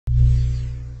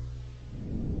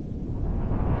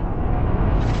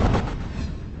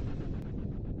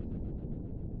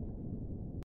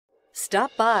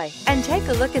Stop by and take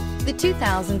a look at the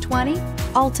 2020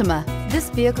 Altima. This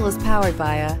vehicle is powered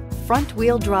by a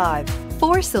front-wheel drive,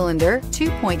 4-cylinder,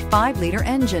 2.5-liter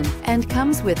engine and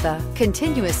comes with a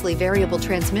continuously variable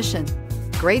transmission.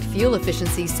 Great fuel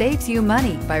efficiency saves you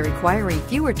money by requiring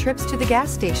fewer trips to the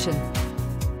gas station.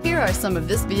 Here are some of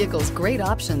this vehicle's great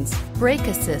options: brake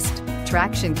assist,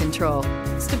 traction control,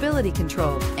 stability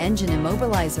control, engine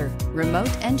immobilizer,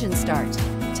 remote engine start,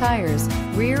 tires,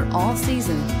 rear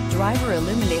all-season, driver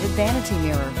illuminated vanity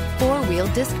mirror, 4-wheel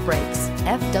disc brakes,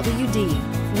 FWD,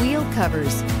 wheel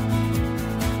covers.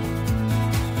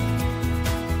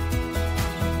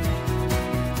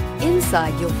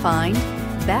 Inside you'll find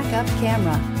backup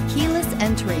camera, keyless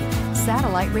entry,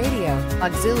 satellite radio,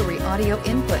 auxiliary audio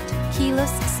input,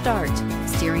 keyless start,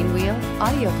 steering wheel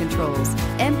audio controls,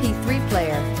 MP3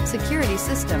 player, security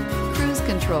system, cruise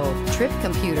control, trip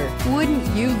computer. Wouldn't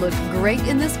you look great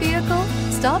in this vehicle?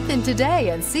 Stop in today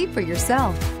and see for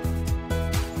yourself.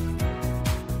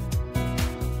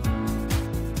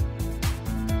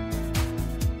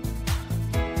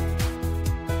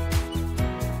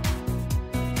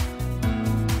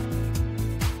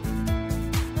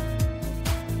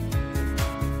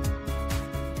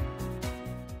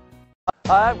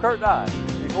 Hi, I'm Kurt Nye.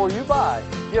 Before you buy,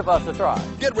 give us a try.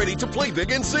 Get ready to play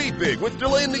big and save big with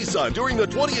DeLand Nissan during the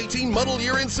 2018 model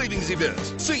year and savings event.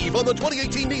 Save on the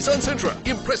 2018 Nissan Sentra,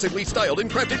 impressively styled and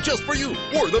crafted just for you.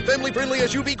 Or the family-friendly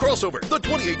SUV crossover, the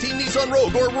 2018 Nissan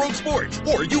Rogue or Rogue Sport.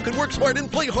 Or you can work smart and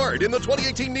play hard in the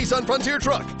 2018 Nissan Frontier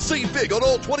truck. Save big on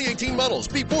all 2018 models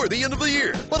before the end of the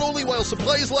year, but only while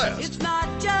supplies last. It's not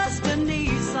just a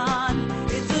Nissan,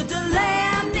 it's a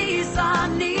DeLand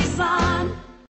Nissan.